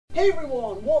Hey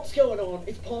everyone, what's going on?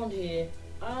 It's Pond here,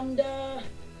 and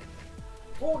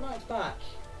Fortnite's back.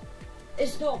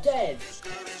 It's not dead.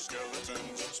 Scary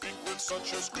skeletons speak with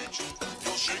such a screech.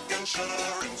 You'll shake and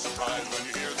shudder in surprise when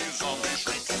you hear these zombies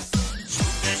shriek.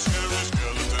 Spooky, scary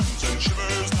skeletons and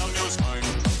shivers down your spine.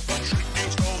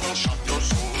 Shrieking skulls will shock your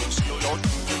soul and seal your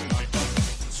doom tonight.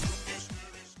 Spooky, scary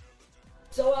skeletons.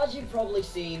 So as you've probably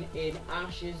seen in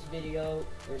Ash's video,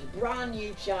 there's a brand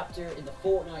new chapter in the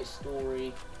Fortnite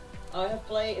story. I have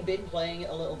been playing it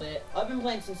a little bit. I've been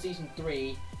playing since Season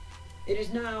 3. It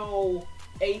is now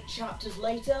 8 chapters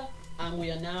later, and we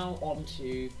are now on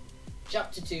to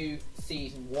Chapter 2,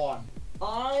 Season 1.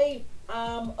 I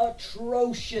am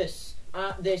atrocious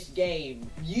at this game.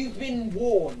 You've been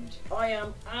warned. I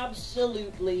am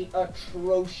absolutely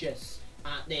atrocious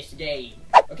at this game.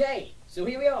 Okay, so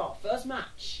here we are. First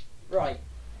match. Right,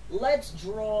 let's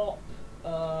drop...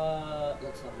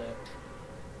 let's have a look.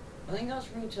 I think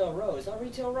that's Retail Row. Is that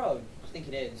Retail Row? I think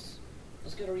it is.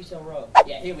 Let's go to Retail Row.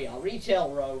 Yeah, here we are.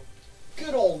 Retail Row.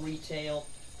 Good old retail.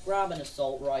 Grab an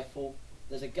assault rifle.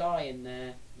 There's a guy in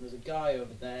there. There's a guy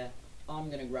over there. I'm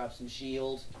going to grab some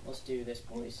shield. Let's do this,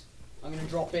 boys. I'm going to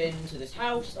drop into this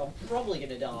house. I'm probably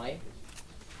going to die.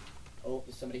 Oh,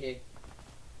 there's somebody here.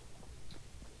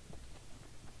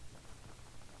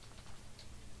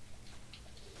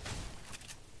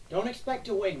 Don't expect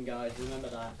to win, guys. Remember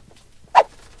that.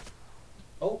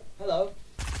 Oh, hello.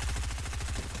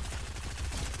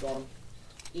 Got him.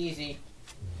 Easy.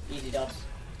 Easy dubs.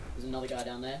 There's another guy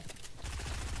down there.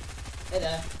 Hey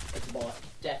there. It's a bot.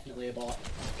 Definitely a bot.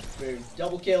 Boom.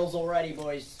 Double kills already,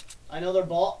 boys. I know they're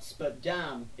bots, but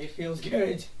damn, it feels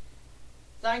good.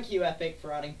 Thank you, Epic,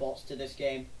 for adding bots to this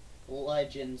game.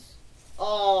 Legends.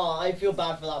 Oh, I feel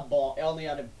bad for that bot. He only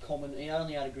had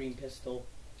a green pistol.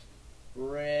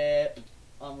 RIP.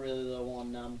 I'm really low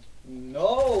on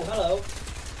no, hello.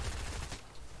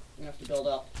 I'm gonna have to build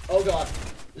up. Oh god,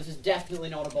 this is definitely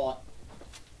not a bot.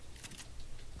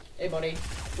 Hey buddy.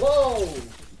 Whoa!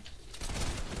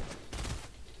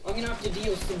 I'm gonna have to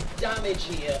deal some damage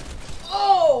here.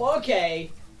 Oh,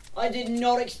 okay. I did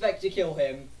not expect to kill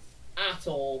him at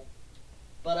all.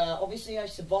 But obviously I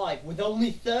survived with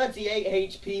only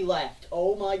 38 HP left.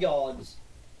 Oh my god.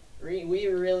 We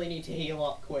really need to heal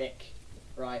up quick.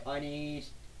 Right, I need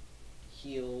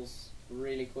heals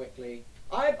really quickly.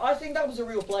 I think that was a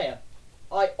real player.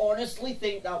 I honestly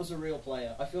think that was a real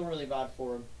player. I feel really bad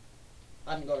for him.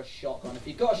 I hadn't got a shotgun. If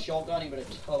he'd got a shotgun, he would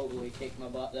have totally kicked my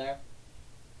butt there.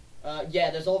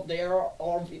 Yeah, there are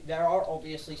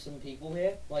obviously some people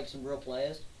here, like some real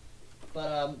players,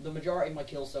 but the majority of my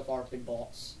kills so far have been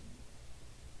bots.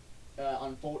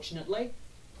 Unfortunately,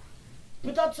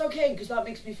 but that's okay because that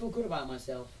makes me feel good about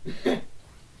myself.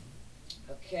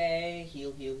 Okay,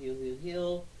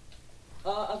 heal.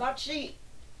 I've actually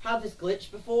had this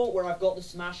glitch before where I've got the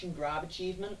smash and grab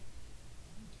achievement,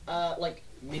 like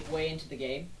midway into the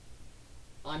game.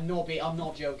 I'm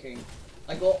not joking.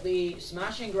 I got the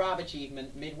smash and grab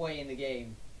achievement midway in the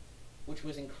game, which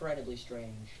was incredibly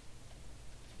strange.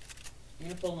 I'm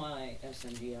gonna pull my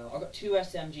SMG out. I've got 2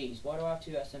 SMGs. Why do I have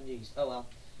 2 SMGs? Oh well.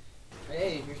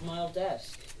 Hey, here's my old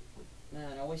desk.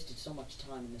 Man, I wasted so much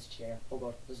time in this chair. Oh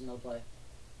god, there's another player.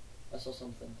 I saw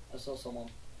something. I saw someone.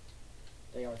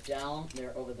 They are down.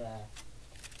 They're over there.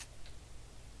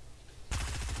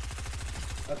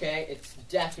 Okay, it's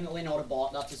definitely not a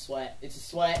bot. That's a sweat. It's a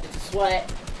sweat. It's a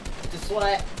sweat. It's a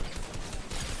sweat.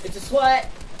 It's a sweat.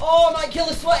 Oh, I might kill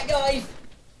a sweat, guys.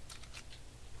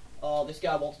 Oh, this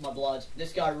guy wants my blood.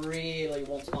 This guy really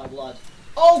wants my blood.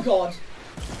 Oh god.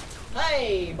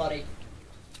 Hey, buddy.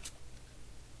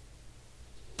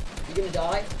 You gonna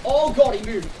die? Oh god, he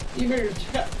moved. He moved.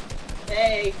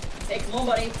 Hey, come on,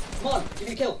 buddy. Come on, give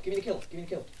me the kill. Give me the kill. Give me the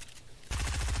kill.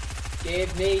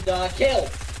 Give me the kill.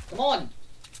 Come on.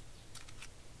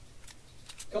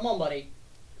 Come on, buddy.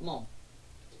 Come on.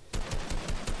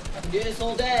 I can do this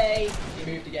all day. He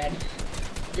moved again.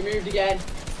 He moved again.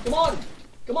 Come on.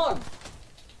 Come on.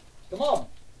 Come on.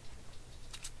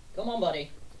 Come on,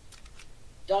 buddy.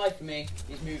 Die for me.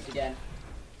 He's moved again.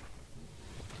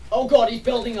 Oh god, he's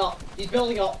building up. He's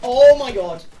building up. Oh my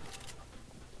god.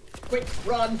 Quick,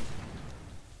 run.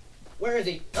 Where is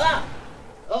he? Ah!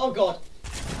 Oh god.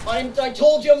 I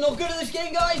told you I'm not good at this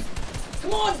game, guys.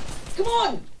 Come on. Come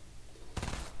on.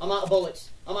 I'm out of bullets.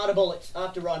 I'm out of bullets. I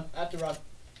have to run. I have to run.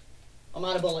 I'm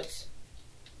out of bullets.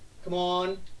 Come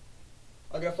on.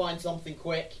 I gotta find something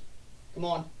quick. Come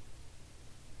on.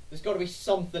 There's gotta be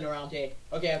something around here.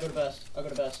 Okay, I've got to burst. I've got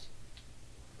to burst.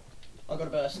 I've got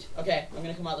to burst. Okay, I'm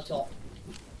gonna come out the top.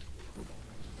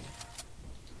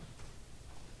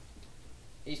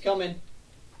 He's coming.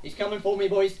 He's coming for me,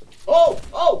 boys. Oh!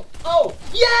 Oh!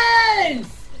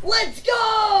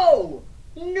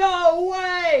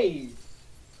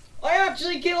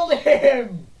 actually killed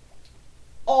him!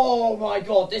 Oh my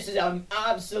god, this is an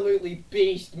absolutely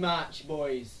beast match,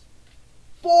 boys.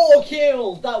 4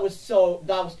 kills! That was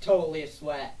totally a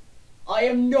sweat. I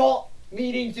am not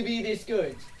meaning to be this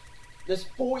good. There's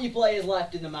 40 players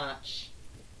left in the match.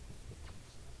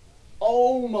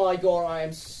 Oh my god, I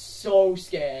am so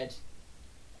scared.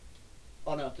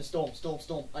 Oh no, the storm.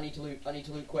 I need to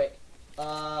loot quick.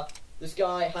 This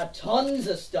guy had tons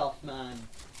of stuff, man.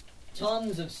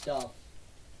 Tons of stuff.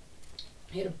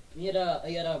 He had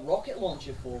a rocket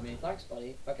launcher for me. Thanks,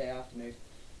 buddy. Okay, I have to move.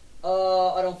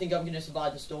 I don't think I'm gonna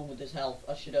survive the storm with this health.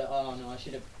 I should've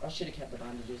kept the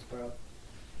bandages, bro.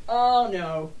 Oh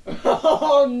no.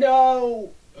 Oh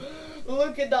no!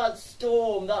 Look at that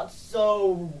storm. That's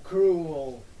so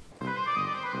cruel.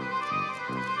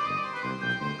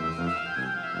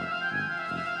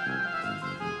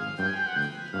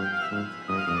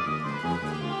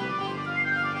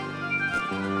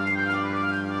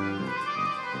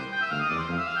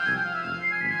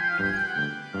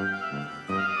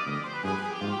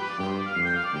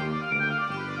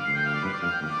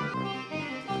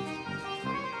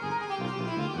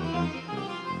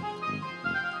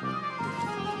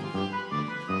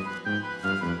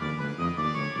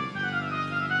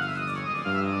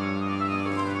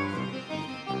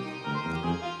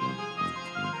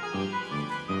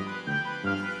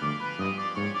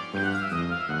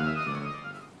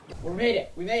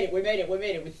 We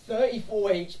made it with 34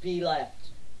 HP left.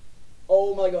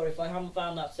 Oh my god, if I hadn't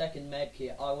found that second med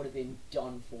kit, I would have been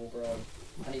done for, bro.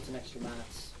 I need some extra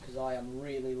mats, because I am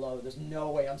really low. There's no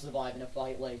way I'm surviving a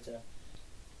fight later.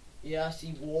 Yeah, I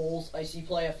see walls, I see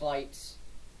player fights.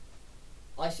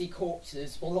 I see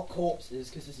corpses. Well, not corpses,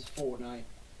 because this is Fortnite.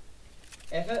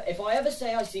 If I ever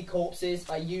say I see corpses,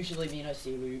 I usually mean I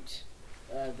see loot.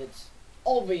 That's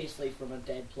obviously from a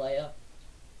dead player.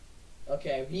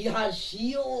 Okay, he has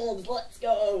shields, let's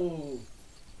go!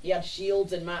 He had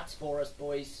shields and mats for us,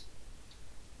 boys.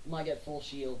 Might get full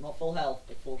shield, not full health,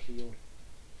 but full shield.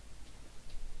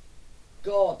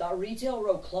 God, that retail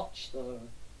row clutch, though.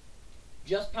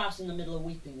 Just passing the middle of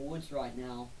Weeping Woods right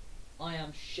now. I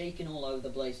am shaking all over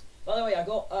the place. By the way, I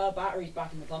got batteries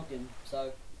back in the pumpkin,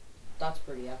 so that's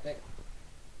pretty epic.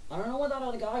 I don't know where that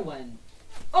other guy went.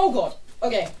 Oh god!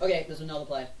 Okay, there's another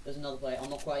player. I'm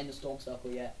not quite in the storm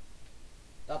circle yet.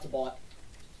 That's a bot.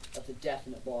 That's a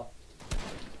definite bot.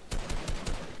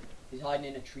 He's hiding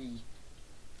in a tree.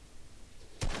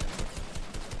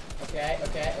 Okay.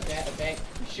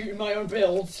 I'm shooting my own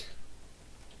builds.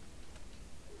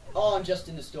 Oh, I'm just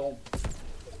in the storm.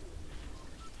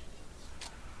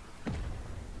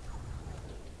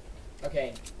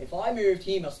 Okay, if I moved,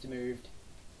 he must have moved.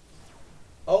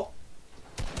 Oh.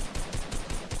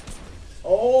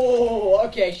 Oh,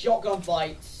 okay, shotgun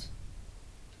fights.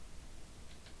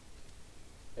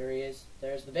 There he is.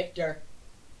 There's the victor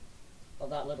of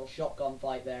that little shotgun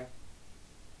fight there.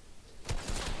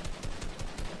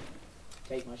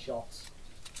 Take my shots.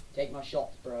 Take my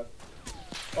shots, bro.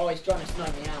 Oh, he's trying to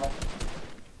snipe me out.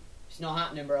 It's not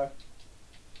happening, bro.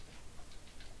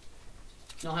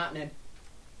 It's not happening.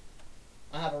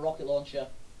 I have a rocket launcher.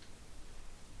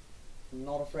 I'm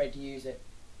not afraid to use it.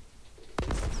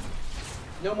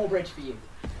 No more bridge for you.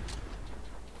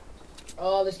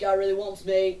 Oh, this guy really wants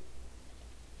me.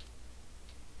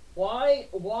 Why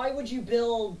would you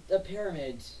build a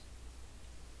pyramid?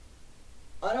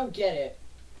 I don't get it.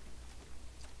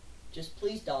 Just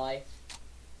please die.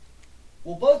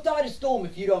 We'll both die to storm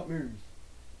if you don't move.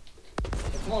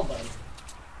 So come on, buddy.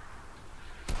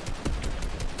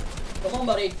 Come on,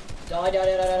 buddy. Die.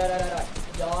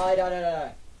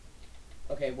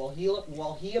 Okay,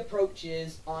 while he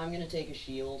approaches, I'm gonna take a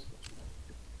shield.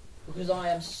 Because I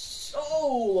am so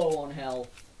low on health.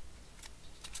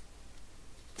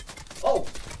 Oh!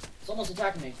 Someone's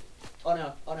attacking me. Oh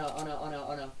no.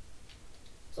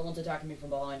 Someone's attacking me from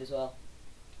behind as well.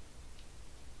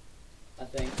 I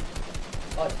think.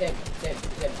 Oh, it's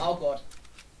him. Oh god.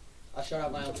 I shot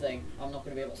out my own thing. I'm not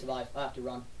going to be able to survive. I have to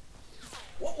run.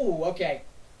 Whoa, okay.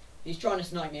 He's trying to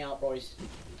snipe me out, boys.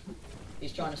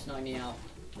 He's trying to snipe me out.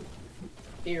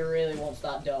 He really wants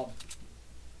that dub.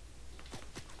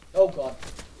 Oh god.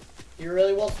 He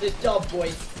really wants this dub,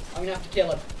 boys. I'm going to have to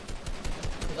kill him.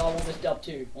 Because I want this dub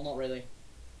too. Well, not really.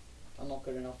 I'm not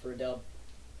good enough for a dub.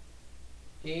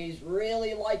 He's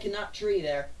really liking that tree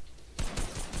there.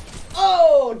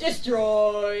 Oh!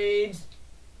 Destroyed!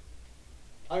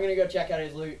 I'm gonna go check out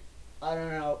his loot. I don't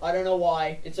know. I don't know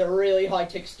why. It's a really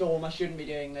high-tick storm. I shouldn't be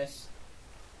doing this.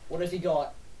 What has he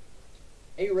got?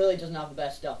 He really doesn't have the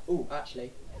best stuff. Ooh,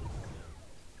 actually.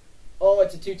 Oh,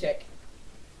 it's a 2-tick.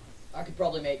 I could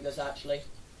probably make this, actually.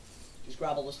 Just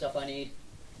grab all the stuff I need.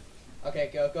 Okay,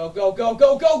 go, go, go, go,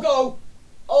 go, go, go!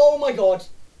 Oh my god.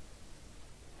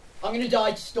 I'm gonna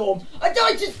die to Storm. I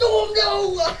died to Storm,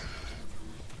 no!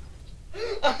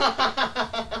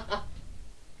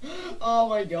 Oh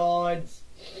my god.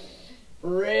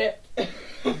 Rip.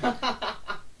 That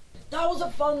was a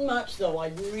fun match though. I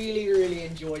really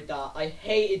enjoyed that. I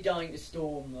hated dying to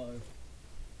Storm though.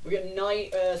 We got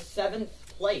 7th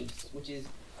place, which is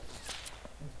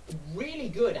really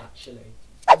good actually.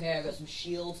 Okay, I got some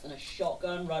shields and a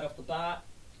shotgun right off the bat.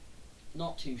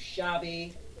 Not too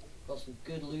shabby. Got some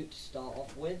good loot to start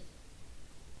off with.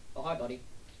 Oh, hi buddy.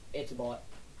 It's a bot.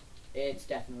 It's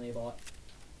definitely a bot.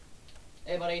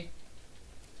 Hey buddy.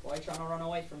 Why are you trying to run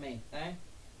away from me, eh?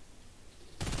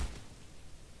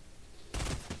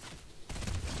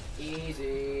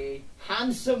 Easy.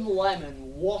 Handsome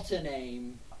Lemon, what a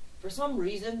name. For some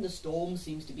reason, the Storm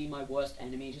seems to be my worst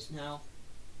enemy just now.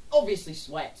 Obviously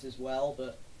Sweats as well,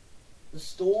 but the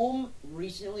Storm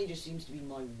recently just seems to be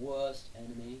my worst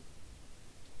enemy.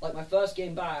 Like my first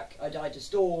game back, I died to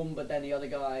Storm, but then the other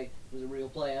guy was a real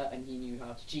player and he knew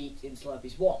how to cheat in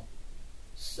Slurpee Swan.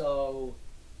 So,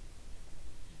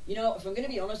 you know, if I'm gonna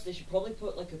be honest, they should probably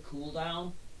put like a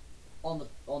cooldown on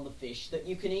the fish that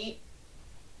you can eat.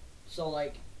 So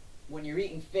like, when you're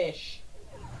eating fish,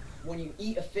 when you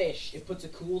eat a fish, it puts a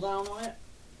cooldown on it.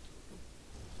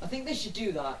 I think they should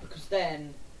do that, because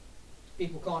then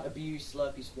people can't abuse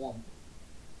Slurpee Swamp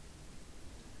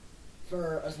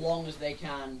for as long as they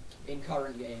can in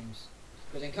current games.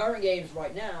 Because in current games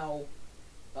right now,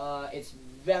 it's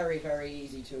very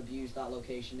easy to abuse that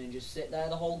location and just sit there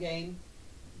the whole game.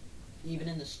 Even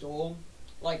in the Storm.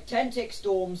 Like 10-tick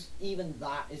Storms, even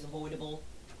that is avoidable.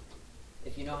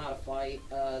 If you know how to fight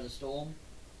the Storm.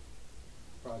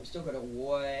 Right, we've still got a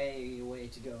way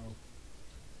to go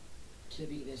to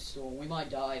beat this Storm. We might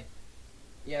die.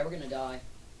 Yeah, we're gonna die.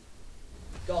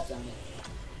 God damn it.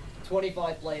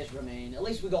 25 players remain. At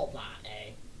least we got that,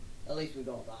 eh? At least we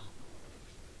got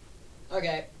that.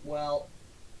 Okay, well,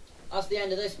 that's the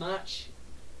end of this match.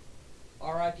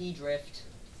 RIP Drift.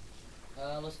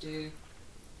 Let's do...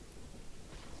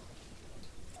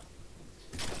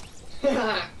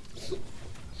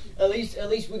 At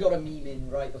least we got a meme in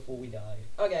right before we died.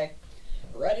 Okay,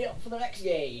 ready up for the next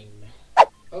game.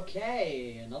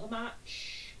 Okay, another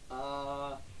match.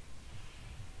 I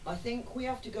think we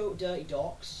have to go to Dirty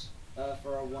Docks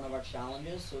for one of our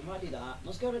challenges, so we might do that.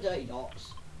 Let's go to Dirty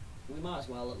Docks. We might as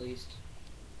well, at least.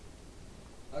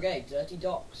 Okay, Dirty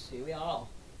Docks, here we are.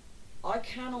 I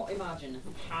cannot imagine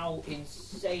how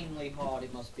insanely hard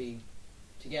it must be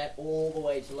to get all the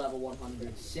way to level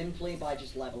 100 simply by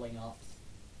just leveling up.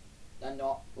 And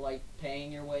not, like,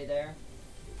 paying your way there.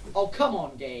 Oh, come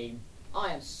on, game.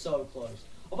 I am so close.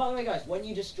 Oh, by the way, guys, when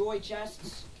you destroy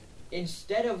chests,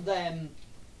 instead of them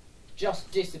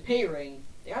just disappearing,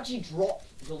 they actually drop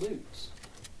the loot.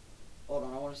 Hold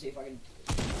on, I want to see if I can...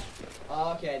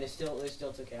 Okay, they still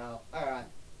took it out. Alright.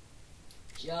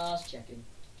 Just checking.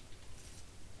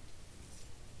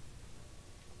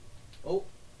 Oh.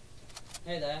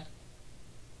 Hey there.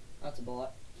 That's a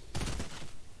bot.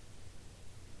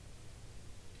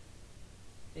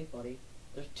 Hey, buddy.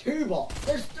 There's 2 bots.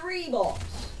 There's 3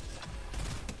 bots.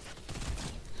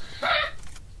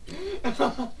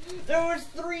 There was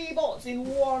 3 bots in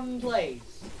one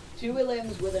place. 2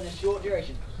 elims within a short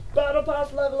duration. Battle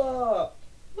Pass level up.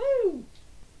 Woo!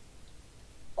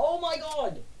 Oh my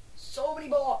god! So many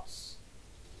bots.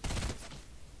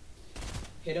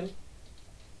 Hit him.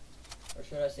 Or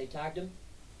should I say tagged him?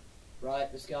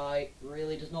 Right, this guy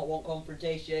really does not want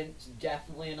confrontation. It's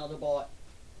definitely another bot.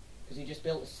 Because he just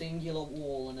built a singular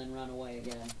wall and then ran away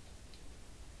again.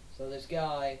 So this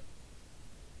guy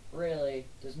really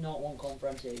does not want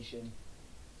confrontation.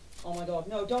 Oh my god,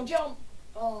 no, don't jump!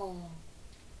 Oh.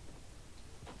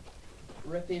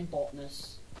 Ripping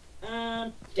botness.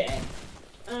 And dead.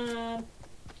 And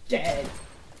dead.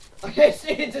 I guess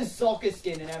it's a soccer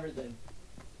skin and everything.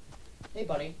 Hey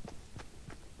buddy.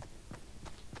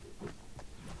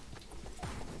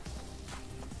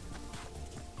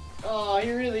 Oh,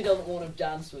 he really doesn't want to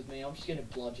dance with me. I'm just gonna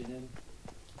bludgeon him.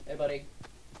 Hey, buddy.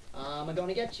 I'm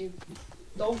gonna get you.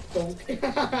 Don't.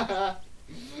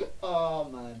 Oh,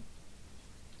 man.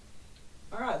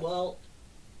 Alright, well,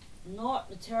 not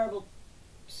a terrible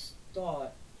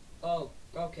start. Oh,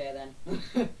 okay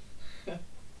then.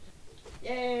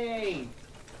 Yay!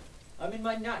 I'm in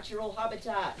my natural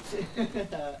habitat.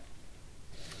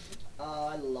 Oh,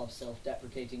 I love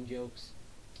self-deprecating jokes.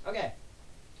 Okay,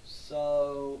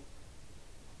 so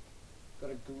got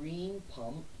a green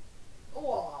pump.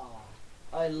 Oh,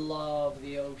 I love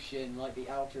the ocean, like the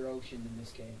outer ocean in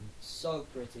this game. So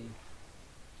pretty.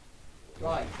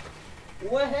 Right,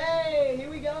 Well, hey,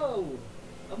 here we go.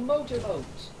 A motorboat.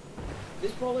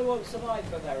 This probably won't survive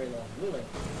for very long, will it?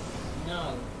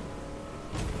 No.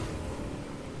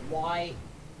 Why?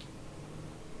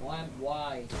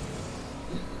 Why?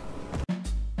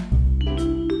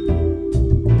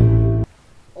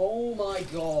 Oh my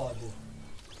god.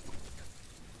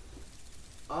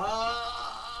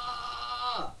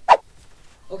 Ah!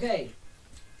 Okay.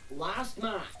 Last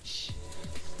match.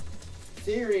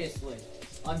 Seriously.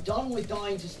 I'm done with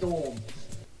dying to storm.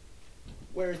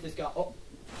 Where is this guy? Oh.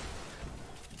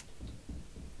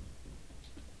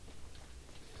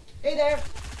 Hey there!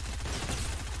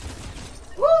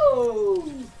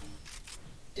 Woo!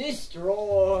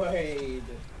 Destroyed!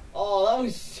 Oh, that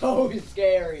was so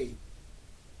scary.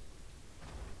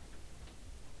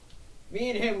 Me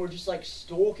and him were just like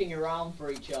stalking around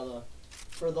for each other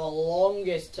for the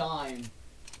longest time.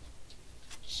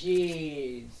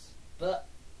 Jeez. But,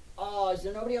 oh, is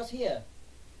there nobody else here?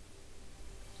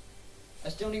 I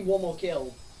still need one more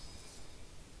kill.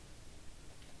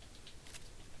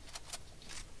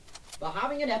 But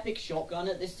having an epic shotgun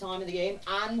at this time of the game,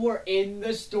 and we're in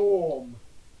the storm.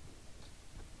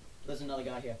 There's another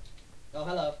guy here. Oh,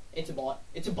 hello. It's a bot.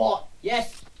 It's a bot.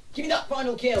 Yes. Give me that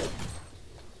final kill.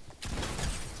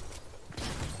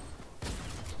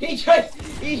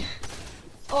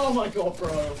 Oh my god,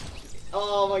 bro.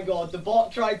 Oh my god. The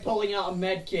bot tried pulling out a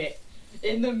med kit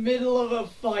in the middle of a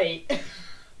fight.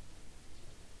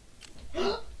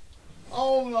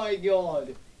 Oh my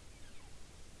god.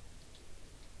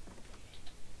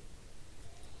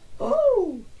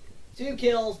 Oh! 2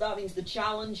 kills, that means the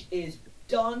challenge is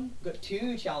done. Got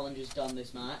 2 challenges done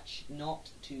this match. Not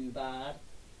too bad.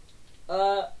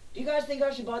 Do you guys think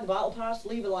I should buy the battle pass?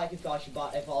 Leave a like if I should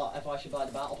buy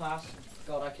the battle pass.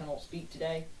 God, I cannot speak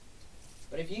today.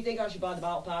 But if you think I should buy the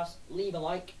battle pass, leave a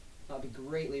like. That'd be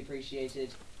greatly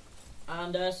appreciated.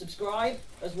 And subscribe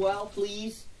as well,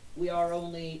 please. We are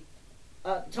only,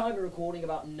 at the time of recording,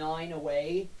 about 9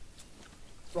 away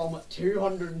from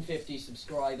 250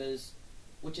 subscribers,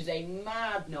 which is a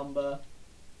mad number,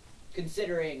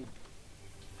 considering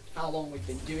how long we've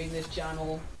been doing this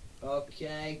channel.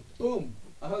 Okay, boom.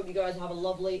 I hope you guys have a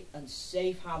lovely and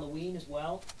safe Halloween as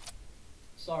well.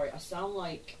 Sorry, I sound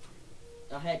like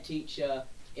a head teacher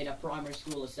in a primary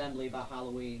school assembly about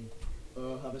Halloween.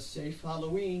 Have a safe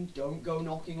Halloween. Don't go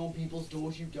knocking on people's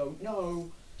doors you don't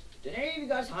know. Did any of you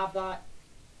guys have that?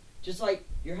 Just like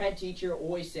your head teacher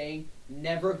always saying,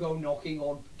 never go knocking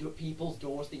on people's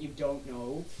doors that you don't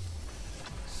know.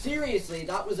 Seriously,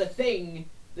 that was a thing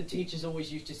the teachers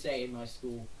always used to say in my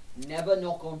school. Never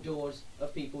knock on doors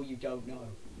of people you don't know.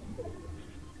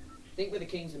 I think we're the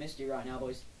kings of Misty right now,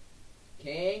 boys.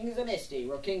 Kings of Misty.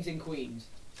 We're kings and queens.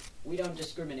 We don't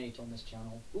discriminate on this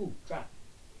channel. Ooh, trap.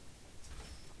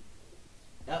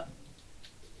 Yep.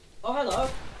 Oh, hello.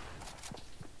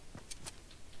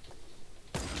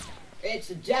 It's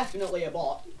definitely a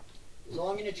bot. So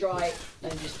I'm gonna try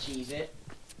and just cheese it.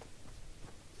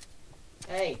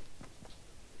 Hey.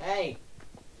 Hey.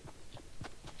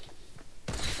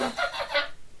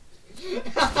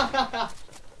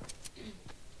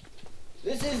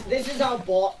 This is how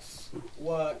bots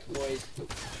work, boys.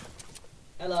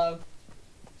 Hello.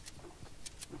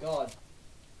 God.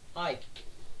 Hi.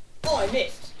 Oh, I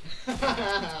missed.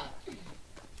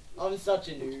 I'm such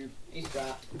a noob. He's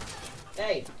trapped.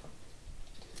 Hey.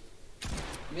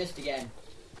 Missed again.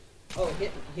 Oh,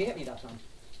 he hit me that time.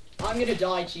 I'm gonna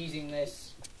die cheesing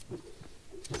this.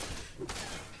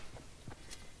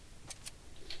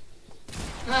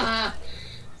 Haha!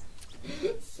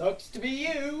 Sucks to be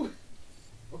you!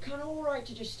 We're kinda alright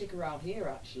to just stick around here,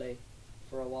 actually,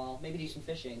 for a while. Maybe do some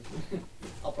fishing.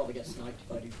 I'll probably get sniped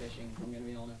if I do fishing, if I'm gonna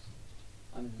be honest.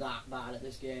 I'm that bad at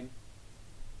this game.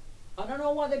 I don't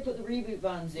know why they put the reboot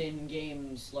vans in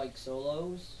games like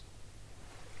solos.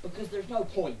 Because there's no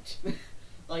point.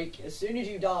 Like, as soon as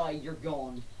you die, you're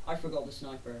gone. I forgot the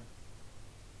sniper.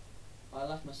 I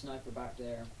left my sniper back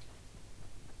there.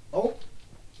 Oh!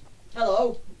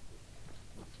 Hello!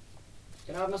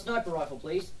 Can I have my sniper rifle,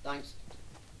 please? Thanks.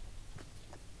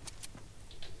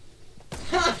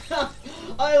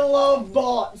 I love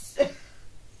bots!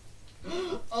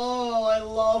 Oh, I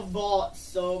love bots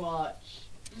so much.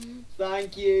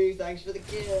 Thank you. Thanks for the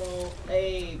kill.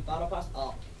 Hey, battle pass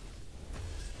up.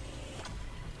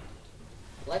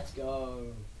 Let's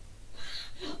go.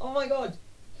 Oh my god.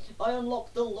 I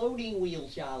unlocked the loading wheel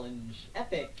challenge.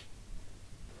 Epic.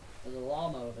 There's a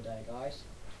llama over there, guys.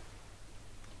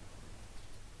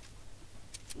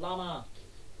 Llama.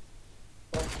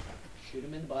 Oh, shoot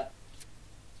him in the butt.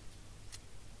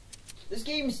 This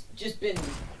game's just been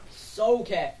so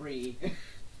carefree.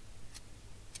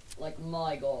 Like,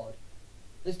 my god.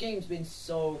 This game's been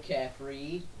so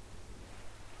carefree.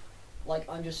 Like,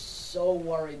 I'm just so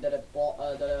worried that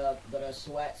that a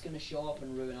sweat's gonna show up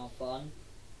and ruin our fun.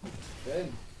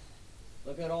 Boom.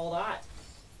 Look at all that.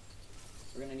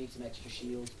 We're gonna need some extra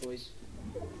shields, boys.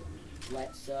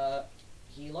 Let's,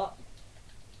 heal up.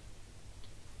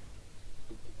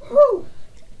 Whew!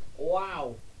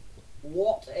 Wow.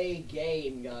 What a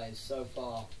game, guys, so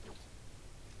far.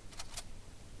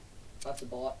 That's a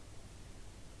bot.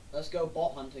 Let's go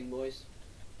bot hunting, boys.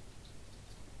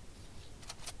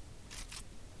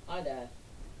 Hi there.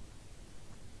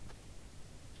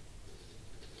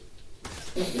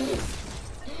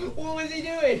 What was he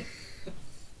doing?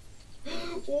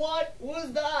 What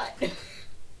was that?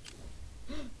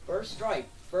 First strike.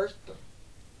 First.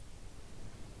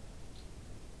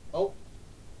 Oh.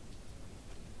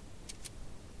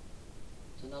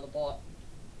 It's another bot.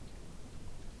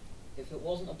 If it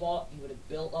wasn't a bot, he would have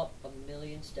built up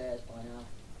 1,000,000 stairs by now.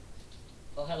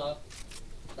 Oh, hello.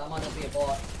 That might not be a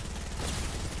bot.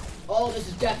 Oh, this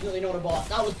is definitely not a bot.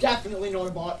 That was definitely not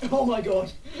a bot. Oh my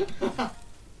god.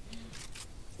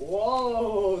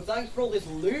 Whoa, thanks for all this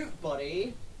loot,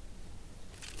 buddy.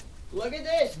 Look at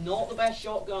this. Not the best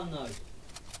shotgun, though.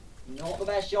 Not the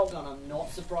best shotgun. I'm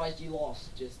not surprised you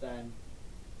lost just then.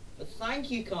 But thank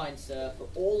you, kind sir, for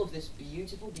all of this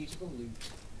beautiful, beautiful loot.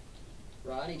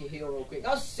 Right, I need to heal real quick.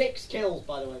 That's 6 kills,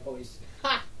 by the way, boys.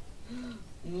 Ha!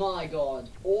 My god.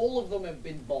 All of them have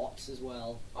been bots as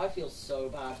well. I feel so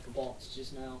bad for bots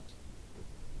just now.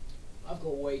 I've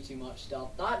got way too much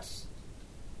stuff. That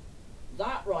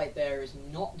right there is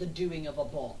not the doing of a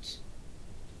bot.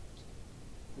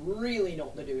 Really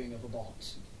not the doing of a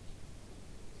bot.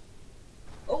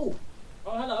 Oh!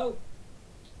 Oh, hello.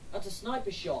 That's a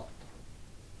sniper shot.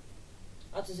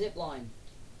 That's a zip line.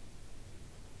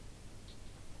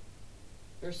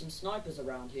 There's some snipers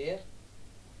around here.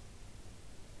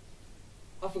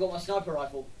 I forgot my sniper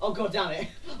rifle. Oh god damn it.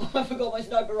 I forgot my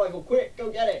sniper rifle. Quick,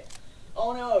 go get it.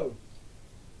 Oh no.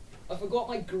 I forgot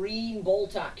my green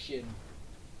bolt action.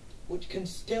 Which can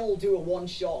still do a one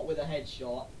shot with a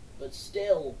headshot. But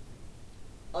still.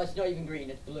 Oh, it's not even green,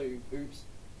 it's blue. Oops.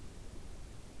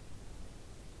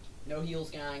 No heals,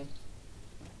 gang.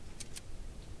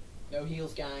 No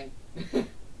heals, gang.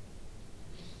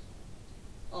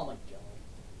 Oh my god.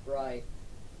 Right.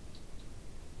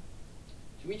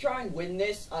 Should we try and win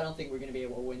this? I don't think we're going to be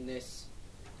able to win this.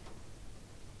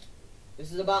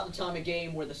 This is about the time of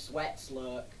game where the sweats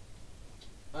lurk.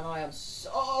 And I am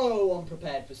so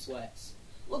unprepared for sweats.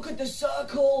 Look at the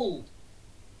circle!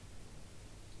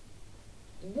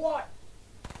 What?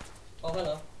 Oh,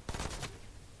 hello.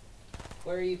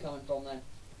 Where are you coming from then?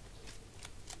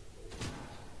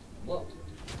 What?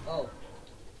 Oh.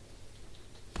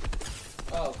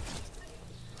 Oh.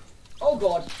 Oh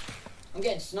god. I'm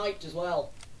getting sniped as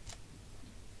well.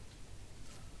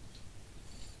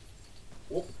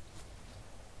 Whoop.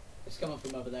 It's coming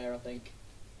from over there, I think.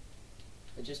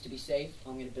 But just to be safe,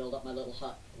 I'm going to build up my little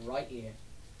hut right here.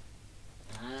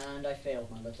 And I failed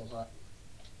my little hut.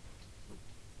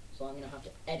 So I'm going to have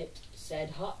to edit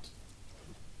said hut.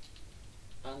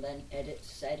 And then edit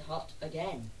said hut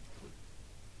again.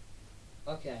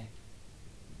 Okay.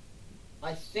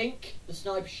 I think the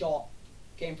sniper shot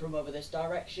came from over this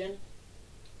direction.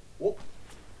 Whoop.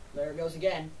 There it goes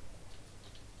again.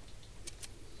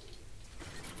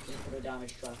 Just put a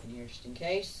damage trap in here just in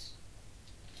case.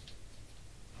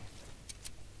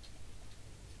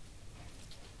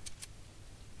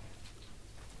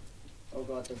 Oh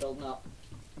god, they're building up.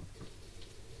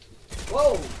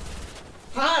 Whoa!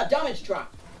 Ha! Damage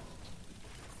trap!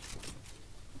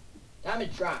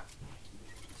 Damage trap!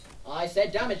 I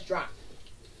said damage trap!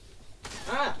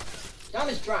 Ah!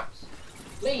 Damage traps!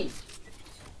 Please!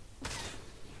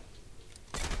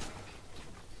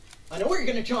 I know what you're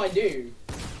gonna try and do!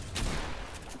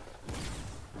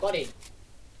 Buddy.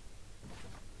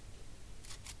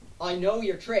 I know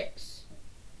your tricks.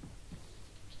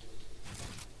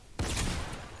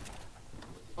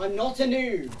 I'm not a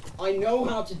noob. I know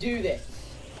how to do this.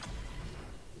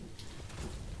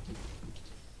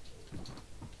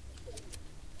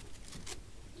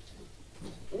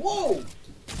 Whoa!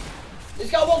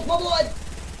 This guy wants my blood!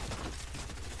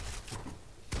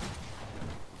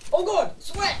 Oh god!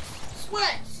 Sweats!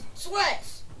 Sweats!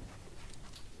 Sweats!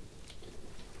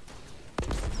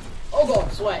 Oh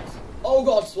god, sweats! Oh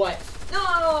god, sweats!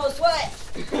 No!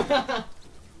 Sweats!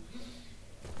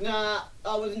 Nah,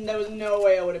 there was no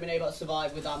way I would have been able to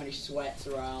survive with that many sweats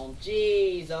around.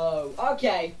 Jeez, oh.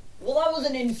 Okay, well that was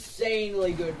an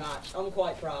insanely good match. I'm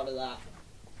quite proud of that.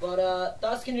 But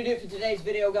that's going to do it for today's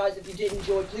video, guys. If you did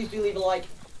enjoy, please do leave a like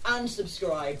and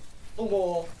subscribe. for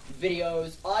more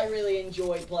videos. I really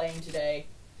enjoyed playing today.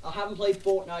 I haven't played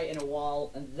Fortnite in a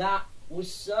while, and that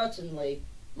was certainly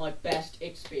my best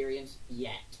experience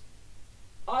yet.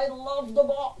 I love the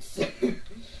bots.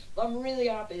 I'm really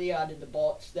happy they added the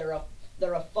bots. They're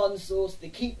a fun source. They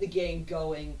keep the game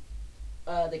going.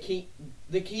 They keep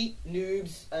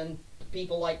noobs and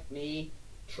people like me,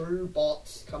 true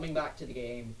bots, coming back to the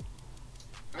game.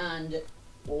 And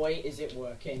boy, is it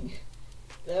working.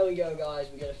 There we go, guys.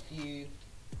 We got a few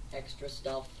extra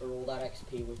stuff for all that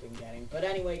XP we've been getting. But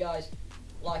anyway, guys,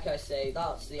 like I say,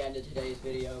 that's the end of today's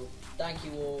video. Thank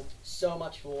you all so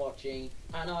much for watching,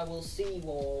 and I will see you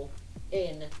all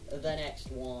in the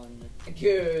next one.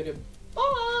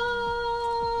 Goodbye!